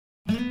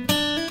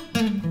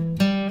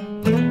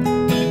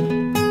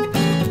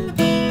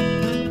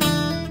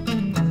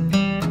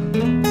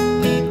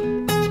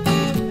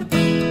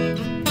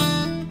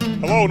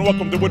and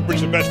welcome to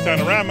Woodbridge, the best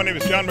town around. My name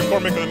is John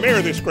McCormick, I'm the mayor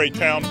of this great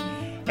town,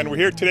 and we're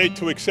here today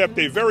to accept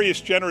a very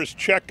generous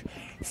check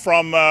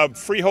from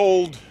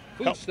Freehold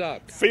Food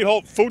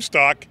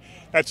Stock.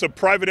 That's a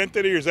private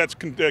entity, or is that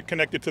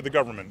connected to the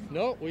government?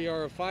 No, we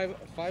are a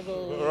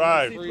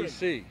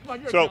 501c.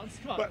 So,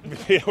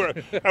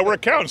 we're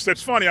accountants.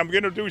 That's funny. I'm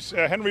going to introduce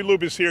Henry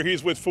Lube is here.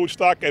 He's with Food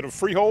Stock at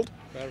Freehold.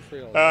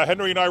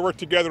 Henry and I worked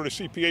together at a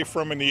CPA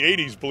firm in the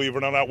 80s, believe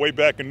it or not, way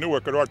back in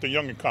Newark at Arthur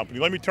Young and Company.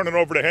 Let me turn it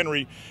over to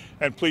Henry,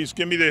 and please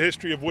give me the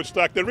history of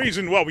Woodstock. The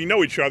reason, well, we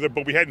know each other,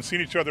 but we hadn't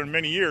seen each other in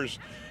many years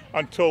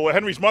until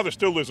Henry's mother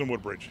still lives in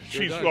Woodbridge.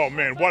 She's, oh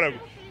man,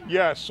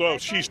 so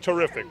she's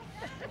terrific.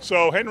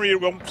 So Henry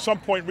at some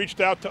point reached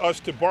out to us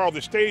to borrow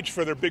the stage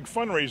for their big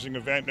fundraising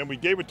event, and we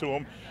gave it to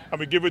him. And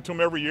we give it to him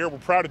every year. We're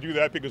proud to do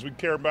that because we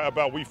care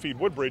about We Feed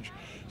Woodbridge.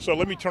 So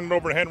let me turn it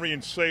over to Henry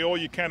and say all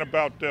you can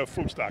about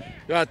Food Stock.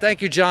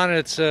 Thank you, John.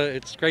 It's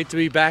great to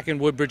be back in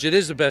Woodbridge. It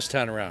is the best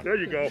town around. There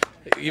you go.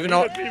 Even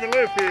though even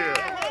live here.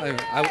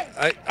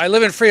 I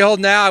live in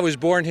Freehold now. I was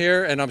born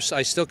here, and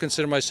I still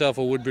consider myself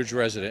a Woodbridge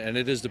resident, and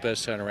it is the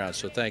best town around.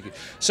 So thank you.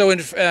 So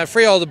in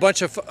Freehold, a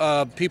bunch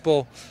of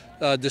people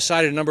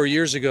decided a number of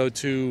years ago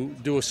to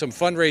do some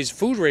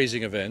food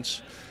raising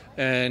events,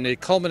 and it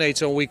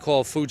culminates on what we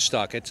call Food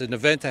Stock. It's an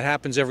event that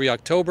happens every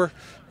October.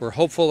 We're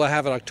hopeful to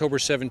have it October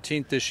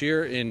 17th this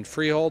year in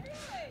Freehold,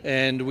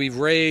 and we've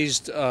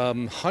raised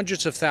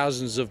hundreds of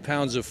thousands of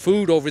pounds of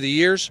food over the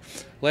years.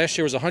 Last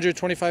year was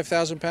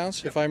 125,000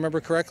 pounds, if I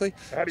remember correctly.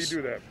 How do you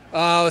do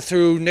that?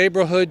 Through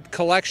neighborhood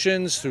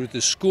collections, through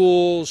the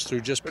schools, through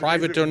just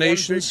private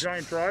donations. One big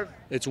giant drive?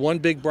 It's one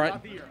big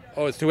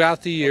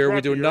throughout the year.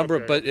 We do a number,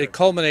 but it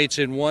culminates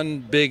in one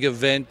big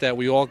event that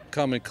we all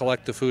come and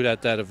collect the food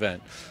at that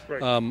event.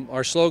 Right.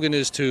 Our slogan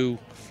is to,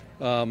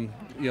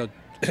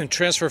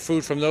 transfer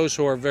food from those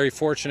who are very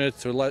fortunate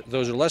to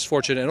those who are less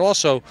fortunate, and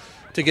also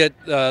to get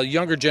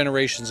younger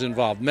generations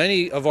involved.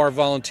 Many of our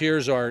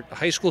volunteers are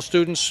high school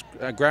students,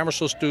 grammar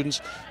school students,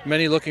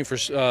 many looking for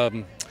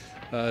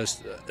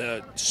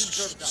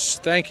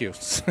thank you.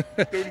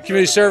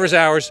 Community service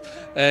hours,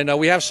 and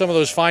we have some of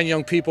those fine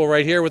young people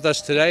right here with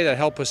us today that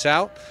help us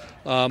out.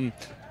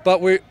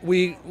 But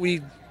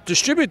we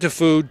distribute the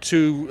food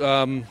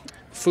to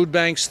food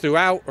banks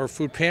throughout, or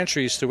food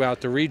pantries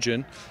throughout the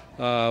region.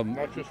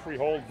 Not just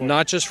Freehold.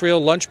 Not just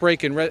Freehold. Lunch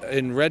Break in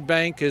Red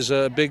Bank is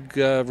a big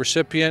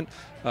recipient.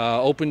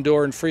 Open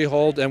Door in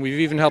Freehold, and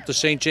we've even helped the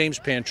St. James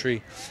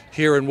Pantry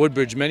here in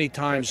Woodbridge many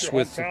times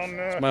with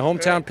my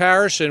hometown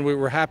parish, and we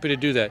were happy to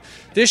do that.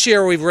 This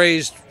year we've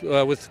raised,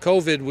 with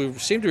COVID, we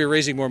seem to be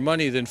raising more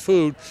money than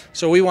food,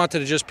 so we wanted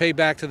to just pay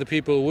back to the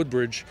people of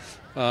Woodbridge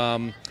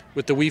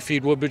with the We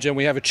Feed Woodbridge, and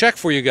we have a check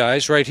for you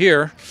guys right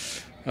here,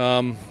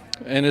 and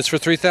it's for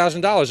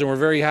 $3,000, and we're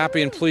very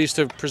happy and pleased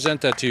to present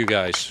that to you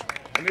guys.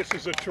 And this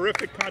is a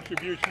terrific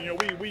contribution. You know,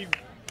 we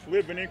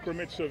live in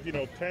increments of,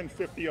 $10,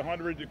 $50,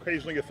 $100,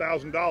 occasionally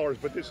 $1,000,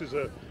 but this is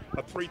a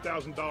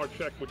 $3,000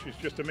 check, which is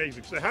just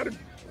amazing. So how did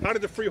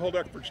the Freehold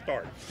effort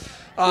start?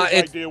 Whose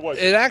idea was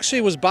it? It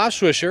actually was Bob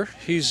Swisher.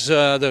 He's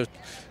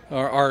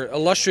our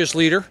illustrious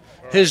leader.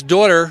 His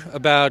daughter,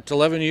 about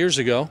 11 years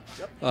ago,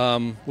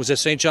 was at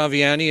St. John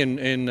Vianney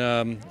in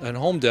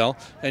Homedale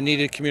and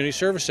needed community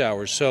service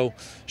hours. So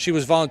she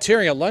was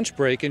volunteering at lunch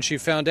break, and she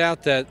found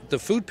out that the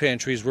food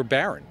pantries were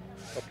barren.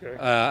 Okay.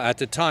 At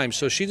the time.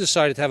 So she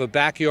decided to have a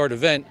backyard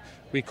event.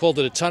 We called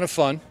it a ton of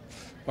fun.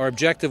 Our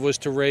objective was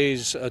to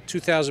raise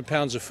 2,000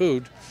 pounds of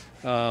food.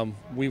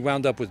 We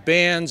wound up with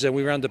bands, and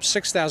we rounded up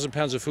 6,000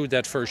 pounds of food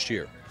that first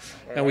year.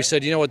 And we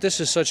said, you know what,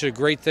 this is such a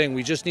great thing.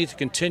 We just need to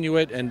continue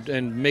it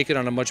and make it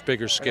on a much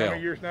bigger scale. How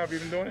many years now have you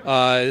been doing it?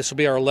 This will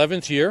be our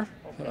 11th year.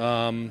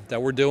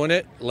 That we're doing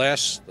it.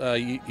 Last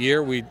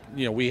year,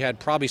 we had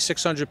probably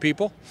 600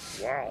 people.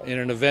 Wow. In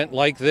an event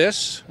like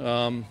this,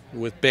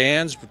 with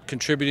bands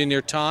contributing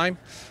their time,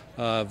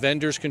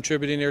 vendors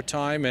contributing their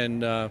time,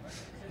 and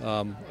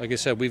like I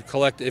said, we've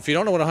collected. If you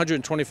don't know what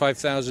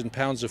 125,000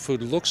 pounds of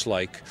food looks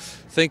like,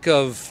 think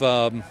of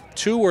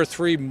 2 or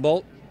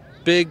 3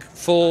 big,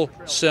 full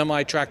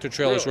semi-tractor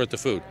trailers worth of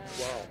food.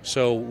 Wow.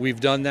 So we've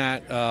done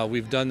that.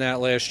 We've done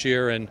that last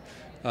year, and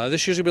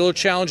this year's going to be a little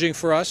challenging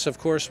for us, of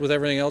course, with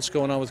everything else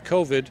going on with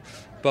COVID,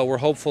 but we're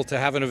hopeful to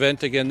have an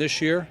event again this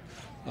year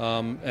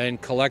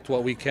and collect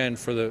what we can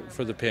for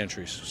the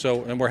pantries.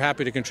 And we're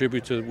happy to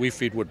contribute to We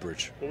Feed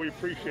Woodbridge. Well, we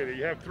appreciate it.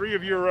 You have 3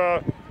 of your,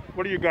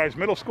 what are you guys,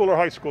 middle school or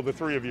high school, the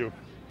 3 of you?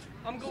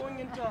 I'm going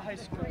into high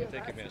school.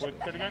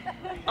 Again?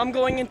 I'm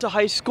going into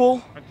high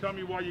school. And tell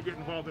me why you get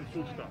involved in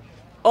Food Stock.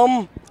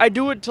 I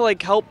do it to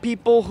help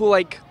people who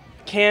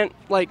can't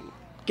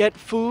get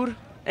food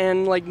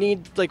and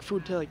need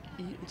food to eat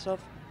and stuff.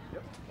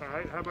 Yep. All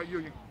right. How about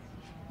you?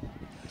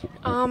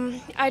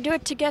 I do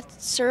it to get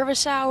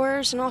service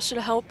hours and also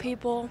to help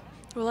people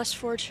who are less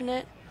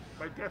fortunate.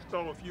 I guess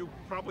though, if you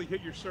probably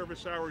hit your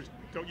service hours,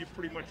 don't you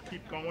pretty much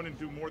keep going and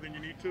do more than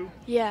you need to?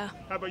 Yeah.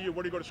 How about you?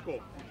 Where do you go to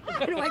school?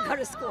 Where do I go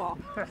to school?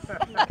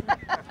 Henry's wife.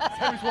 That's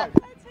Henry's wife.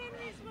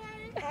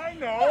 I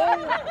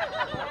know.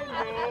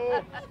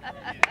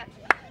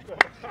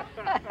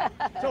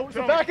 So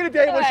back in the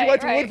day when she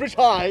went to Woodbridge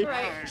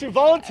High, she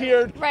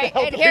volunteered. Right,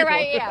 and here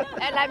I am.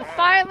 And I'm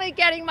finally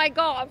getting my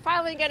goal. I'm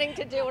finally getting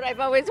to do what I've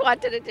always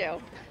wanted to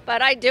do.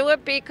 But I do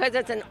it because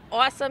it's an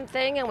awesome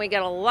thing, and we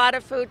get a lot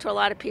of food to a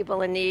lot of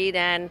people in need.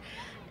 And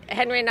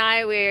Henry and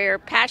I, we're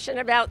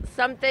passionate about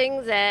some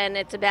things, and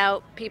it's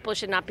about people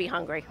should not be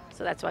hungry.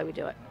 So that's why we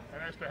do it.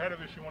 And as the head of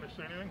this, you want to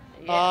say anything?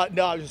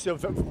 No, I'm just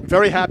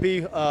very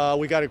happy.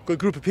 We got a good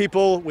group of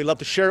people. We love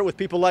to share it with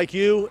people like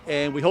you,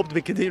 and we hope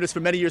to continue this for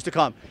many years to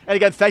come. And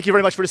again, thank you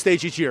very much for the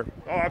stage each year.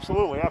 Oh,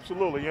 absolutely,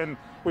 absolutely. And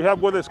we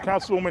have with us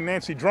Councilwoman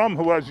Nancy Drum,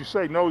 who, as you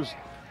say, knows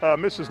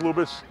Mrs.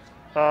 Lubis.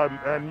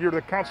 And you're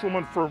the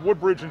councilwoman for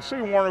Woodbridge and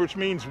Seawarner, which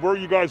means where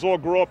you guys all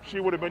grew up, she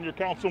would have been your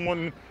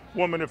councilwoman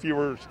if you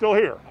were still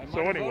here.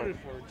 So anyway,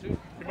 you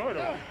might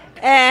have.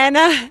 And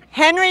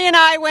Henry and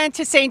I went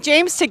to St.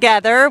 James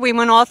together. We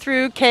went all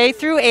through K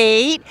through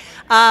 8,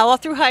 all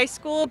through high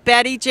school.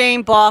 Betty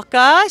Jane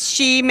Balka,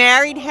 she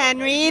married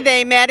Henry.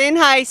 They met in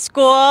high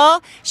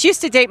school. She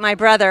used to date my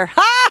brother.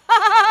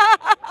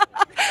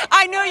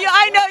 I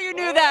know you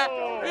knew that.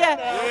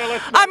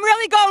 Yeah. I'm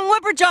really going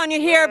Woodbridge on you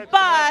here,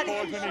 but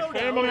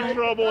family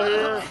trouble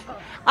here.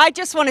 I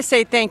just want to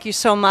say thank you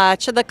so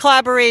much. The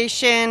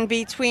collaboration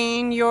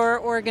between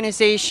your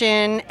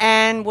organization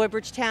and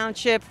Woodbridge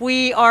Township,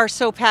 we are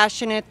so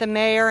passionate, the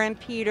mayor and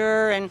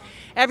Peter and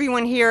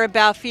everyone here,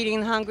 about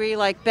feeding the hungry,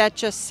 like Beth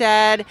just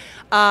said.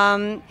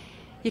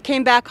 You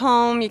came back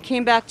home, you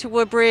came back to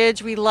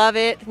Woodbridge. We love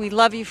it. We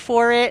love you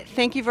for it.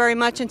 Thank you very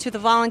much. And to the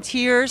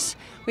volunteers,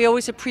 we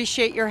always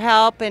appreciate your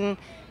help, and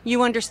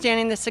you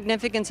understanding the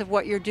significance of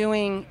what you're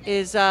doing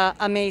is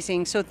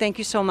amazing. So thank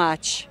you so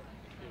much.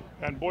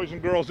 And boys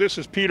and girls, this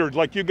is Peter.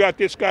 Like, you got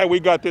this guy, we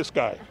got this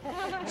guy.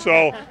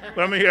 So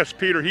let me ask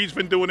Peter. He's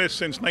been doing this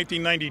since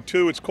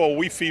 1992. It's called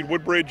We Feed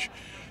Woodbridge.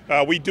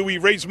 We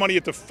raise money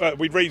at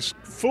we raise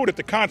food at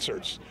the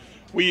concerts.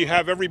 We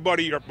have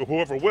everybody, or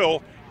whoever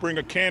will, bring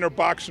a can or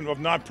box of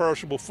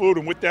non-perishable food,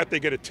 and with that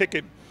they get a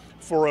ticket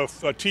for a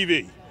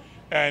TV.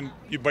 And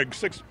you bring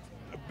 6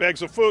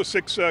 bags of food,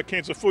 6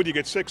 cans of food, you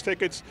get 6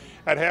 tickets.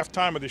 At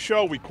halftime of the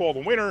show, we call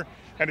the winner.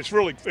 And it's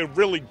really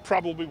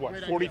probably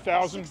what,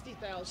 40,000?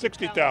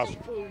 60,000.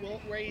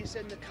 We'll raise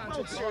in the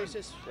concert series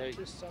this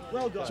summer.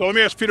 Well done. So let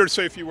me ask Peter to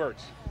say a few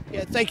words.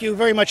 Yeah, thank you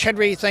very much,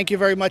 Henry. Thank you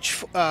very much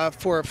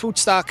for food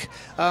stock.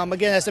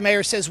 Again, as the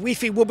mayor says, We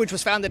Feed Woodbridge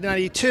was founded in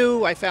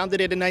 '92. I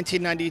founded it in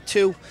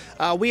 1992.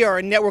 We are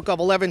a network of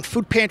 11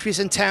 food pantries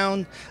in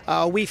town.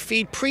 We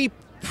feed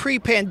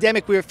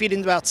Pre-pandemic, we were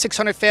feeding about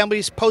 600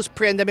 families.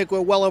 Post-pandemic, we're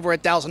well over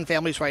 1,000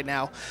 families right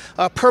now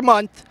per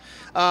month.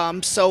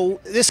 So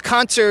this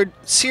concert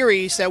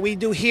series that we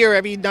do here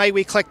every night,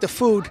 we collect the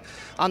food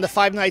on the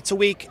 5 nights a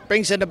week,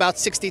 brings in about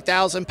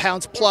 60,000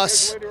 pounds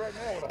plus.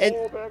 And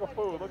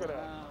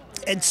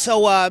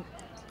so,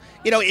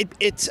 you know,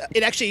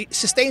 it actually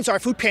sustains our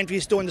food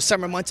pantries during the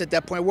summer months at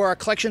that point, where our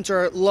collections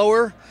are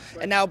lower.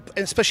 And now,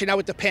 and especially now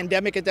with the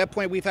pandemic at that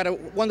point, we've had a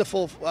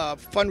wonderful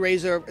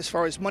fundraiser as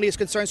far as money is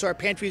concerned. So our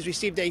pantries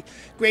received a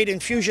great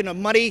infusion of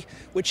money,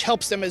 which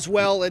helps them as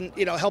well, and,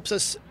 you know, helps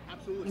us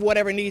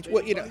whatever needs,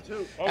 you know,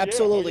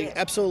 absolutely,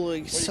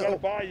 absolutely. Well, so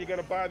you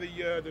gotta buy the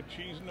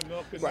cheese and the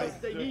milk and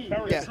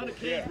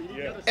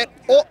And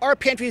all our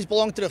pantries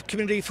belong to the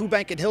Community Food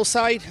Bank at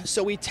Hillside,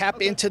 so we tap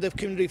into the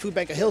Community Food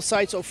Bank at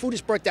Hillside. So food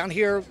is brought down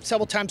here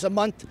several times a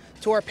month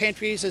to our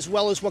pantries, as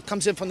well as what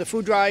comes in from the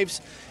food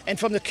drives and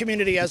from the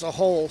community as a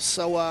whole.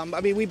 So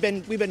I mean, we've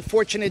been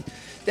fortunate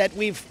that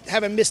we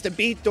haven't missed a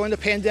beat during the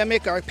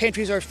pandemic. Our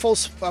pantries are full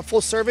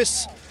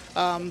service.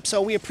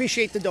 So we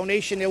appreciate the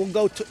donation. It will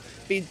go to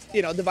be,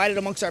 you know, divided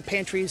amongst our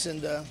pantries.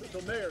 And So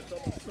Mayor, so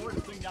sort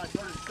of thing now, in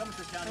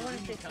Somerset County,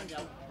 Union County,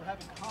 we're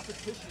having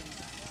competition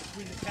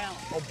between the towns.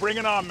 Oh, bring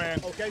it on, man.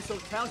 Okay, so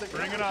towns,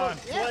 bring it on.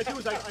 So what I do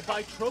is I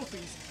buy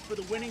trophies for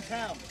the winning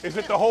town. Is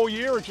it the whole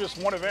year or just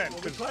one event?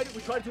 Well,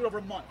 we try to do it over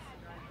a month.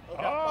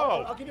 Okay.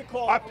 Oh, I'll give you a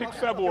call. I picked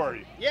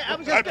February. Yeah, I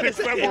was just going to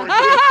say. February.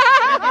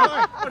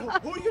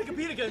 Who are you going to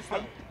compete against,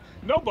 though?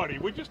 Nobody.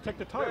 We just take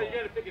the title. You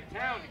got to pick a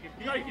town to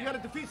compete. You got to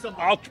defeat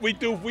somebody. We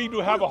do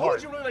have a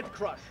heart. Who would you really like to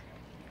crush?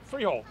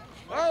 Freehold.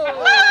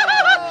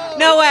 Oh.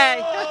 No way.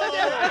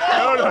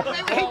 No.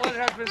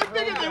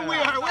 Bigger than we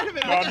are. Wait a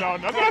minute. No,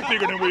 not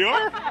bigger than we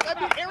are.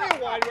 That'd be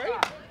area-wide,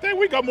 right? Hey,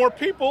 we got more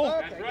people.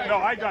 Okay. No,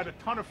 I got a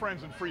ton of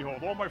friends in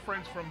Freehold. All my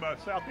friends from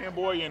South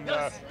Amboy, and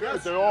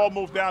they all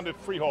moved down to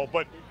Freehold.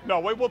 But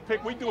no, we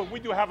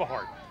do have a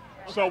heart.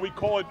 So we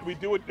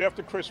do it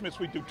after Christmas.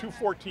 We do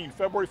 2/14,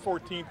 February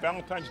 14th,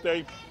 Valentine's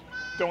Day.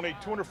 Donate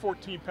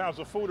 214 pounds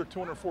of food or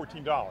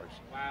 $214. Wow.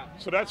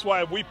 So that's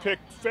why we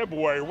picked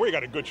February. We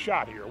got a good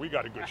shot here. We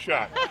got a good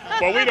shot.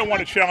 But we don't want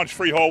to challenge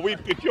Freehold.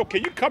 Okay,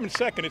 you come in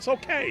second. It's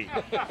okay.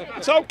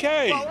 It's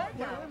okay.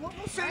 We'll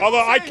see.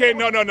 Although I can't,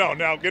 no.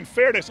 Now, in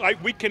fairness,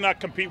 we cannot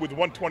compete with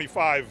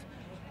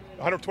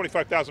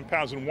 125,000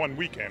 pounds in one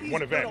weekend,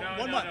 one event. No,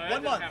 one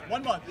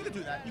month. You can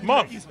do that. You can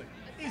month. do that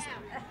easily.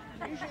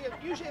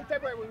 usually in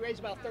February we raise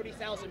about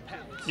 30,000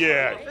 pounds.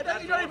 Yeah. You're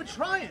not even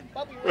trying.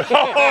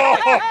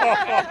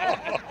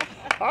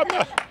 I'm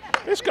not.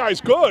 This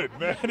guy's good,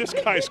 man. This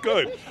guy's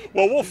good.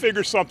 Well, we'll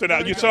figure something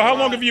out. So how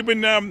long have you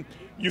been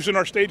using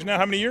our stage now?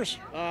 How many years?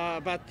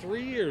 About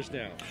 3 years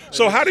now.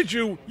 So how did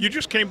you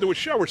just came to a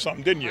show or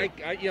something, didn't you?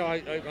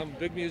 I'm a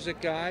big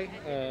music guy.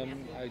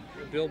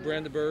 Bill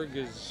Brandenburg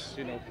is,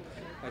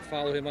 I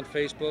follow him on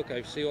Facebook.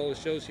 I see all the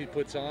shows he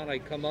puts on. I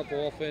come up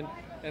often,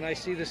 and I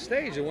see the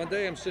stage. And one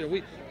day I'm sitting.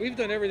 We've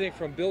done everything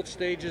from built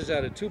stages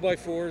out of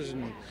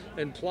 2x4s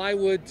and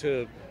plywood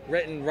to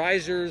renting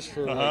risers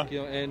for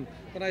and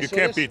when I you saw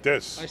can't beat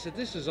this. I said,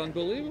 this is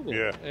unbelievable.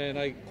 Yeah. And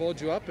I called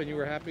you up, and you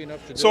were happy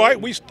enough to do So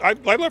it. I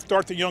left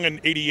Arthur Young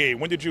in '88.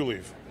 When did you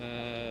leave?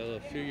 A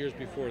few years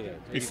before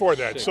that. Before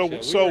that. 86,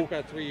 So we worked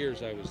about 3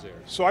 years I was there.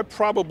 So I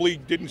probably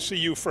didn't see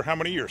you for how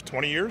many years?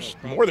 20 years?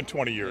 More than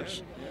 20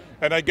 years. Yeah.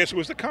 And I guess it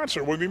was the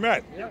concert when we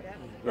met. Yeah.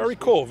 Very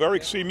cool.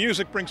 See,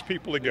 music brings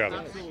people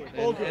together.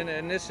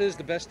 And this is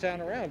the best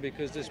town around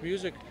because this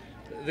music,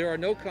 there are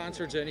no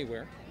concerts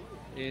anywhere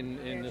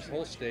in this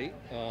whole state.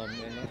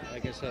 And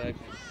like I said,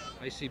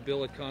 I see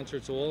Bill at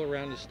concerts all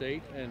around the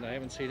state, and I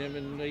haven't seen him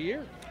in a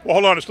year. Well,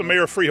 hold on. It's the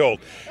mayor of Freehold.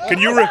 Can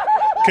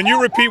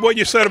you repeat what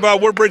you said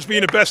about Woodbridge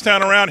being the best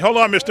town around? Hold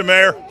on, Mr.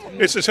 Mayor.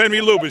 This is Henry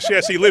Lubis.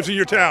 Yes, he lives in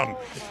your town.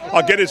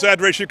 I'll get his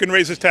address. You can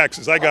raise his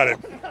taxes. I got it.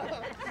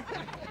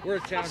 We're a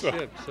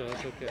township, so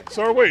it's okay.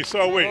 So are we.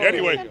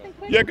 Anyway,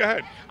 yeah, go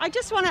ahead.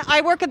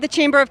 I work at the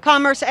Chamber of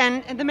Commerce,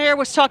 and the mayor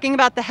was talking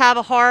about the Have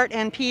a Heart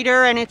and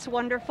Peter, and it's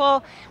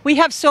wonderful. We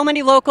have so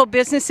many local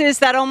businesses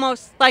that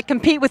almost like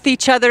compete with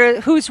each other,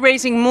 who's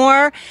raising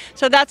more.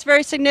 So that's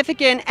very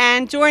significant.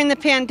 And during the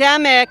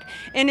pandemic,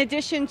 in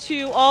addition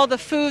to all the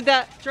food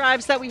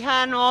drives that we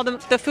had and all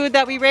the food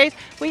that we raised,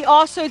 we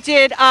also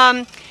did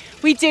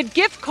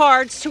gift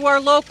cards to our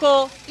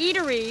local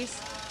eateries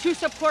to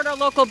support our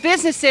local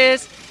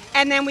businesses.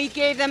 And then we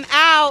gave them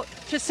out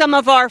to some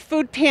of our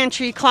food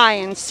pantry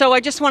clients. So I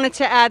just wanted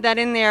to add that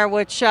in there,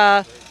 which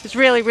is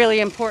really,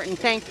 really important.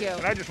 Thank you.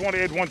 And I just want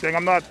to add one thing.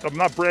 I'm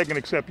not bragging,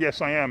 except yes,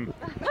 I am.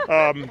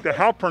 The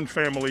Halpern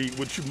family,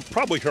 which you've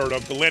probably heard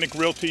of, Atlantic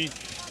Realty,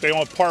 they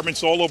own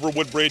apartments all over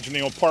Woodbridge, and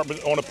they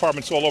own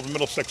apartments all over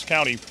Middlesex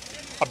County.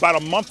 About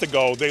a month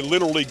ago, they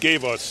literally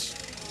gave us,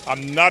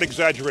 I'm not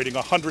exaggerating,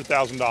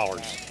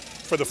 $100,000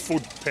 for the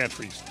food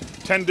pantries.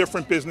 10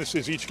 different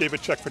businesses, each gave a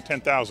check for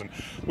 $10,000.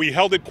 We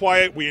held it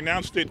quiet. We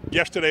announced it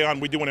yesterday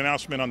we do an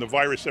announcement on the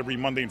virus every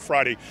Monday and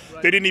Friday.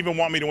 Right. They didn't even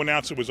want me to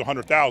announce it was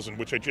 $100,000,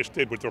 which I just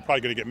did, which they're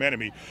probably going to get mad at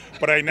me.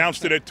 But I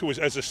announced it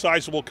as a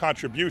sizable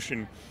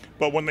contribution.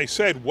 But when they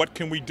said, what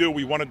can we do?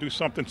 We want to do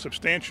something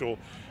substantial.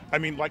 I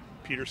mean, like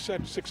Peter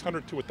said,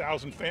 600 to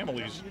 1,000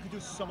 families.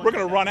 We're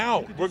going to run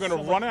out. We're going to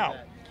run out.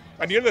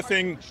 And the other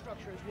thing,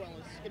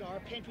 our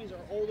pantries are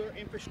older,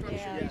 infrastructure.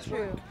 Yeah,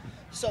 true.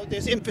 So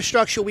there's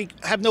infrastructure. We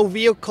have no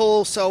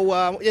vehicles.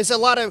 So there's a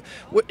lot of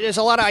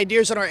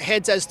ideas in our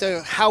heads as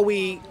to how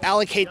we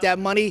allocate that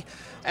money,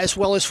 as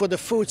well as for the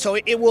food. So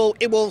it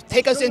will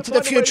take us into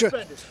the future.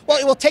 Well,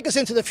 it will take us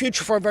into the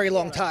future for a very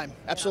long time.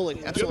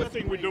 Absolutely, absolutely. The other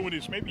thing we're doing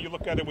is, maybe you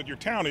look at it with your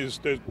town, is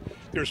that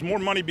there's more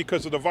money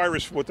because of the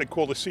virus for what they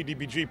call the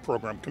CDBG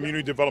program,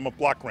 Community Development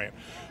Block Grant.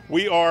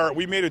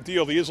 We made a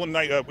deal. The Island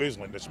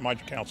that's my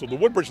council. The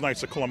Woodbridge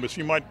Knights of Columbus.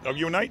 Are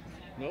you a knight?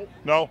 Nope.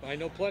 No. I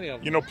know plenty of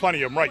them. You know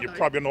plenty of them, right? You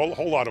probably know a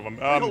whole lot of them.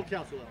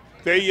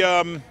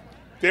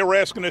 They were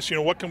asking us,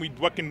 what can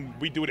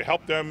we do to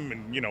help them,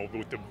 and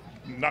with the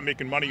not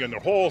making money on their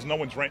halls, no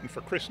one's renting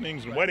for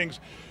christenings and weddings,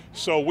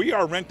 so we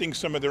are renting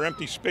some of their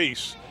empty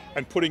space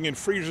and putting in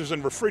freezers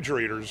and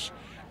refrigerators,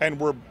 and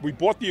we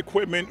bought the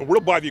equipment, or we'll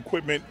buy the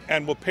equipment,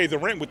 and we'll pay the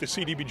rent with the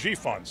CDBG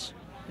funds.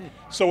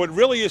 So it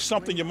really is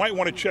something you might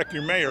want to check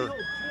your mayor.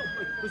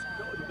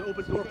 The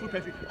open door food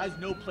pantry has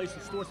no place to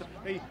store stuff.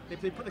 They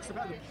put stuff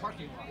out in the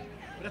parking lot.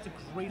 But that's a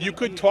great idea. You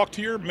could talk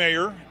to your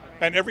mayor,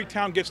 and every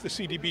town gets the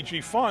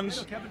CDBG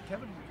funds.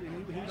 Kevin,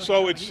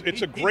 so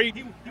it's a great.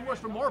 He works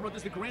for Marlboro.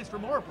 There's the grants for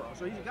Marlboro,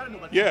 so he's got to know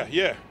about.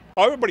 Yeah.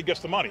 Everybody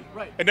gets the money,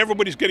 right? And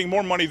everybody's getting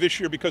more money this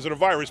year because of the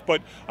virus.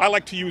 But I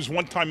like to use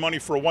one-time money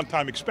for a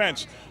one-time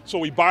expense. So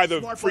we buy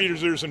the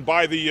freezers and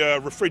buy the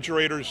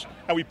refrigerators,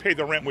 and we pay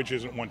the rent, which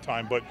isn't one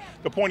time. But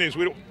the point is,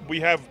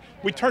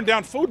 we turn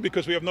down food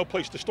because we have no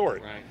place to store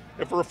it. Right.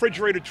 If a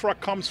refrigerated truck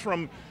comes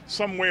from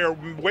somewhere,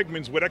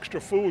 Wegmans, with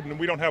extra food, and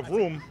we don't have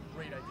room,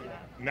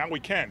 now we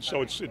can.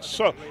 So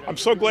I'm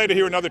so glad to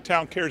hear another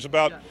town cares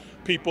about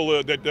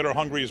people that are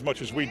hungry as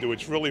much as we do.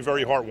 It's really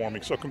very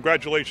heartwarming. So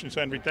congratulations,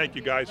 Henry. Thank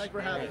you, guys. Thanks for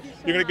having us.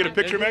 You're going to get a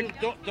picture, Meg?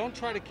 Don't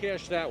try to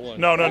cash that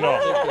one. No.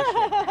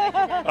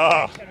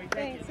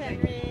 Thanks,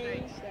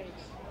 Henry.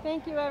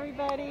 Thank you,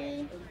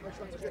 everybody.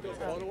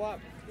 Photo up.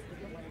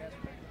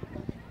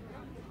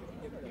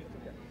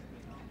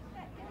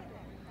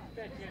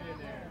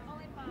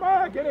 Come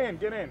on, get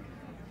in.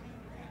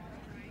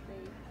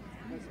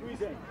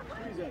 Squeeze in.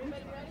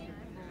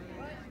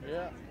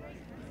 Yeah.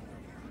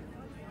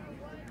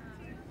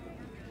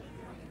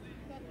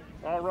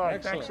 All right.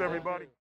 Excellent. Thanks, everybody.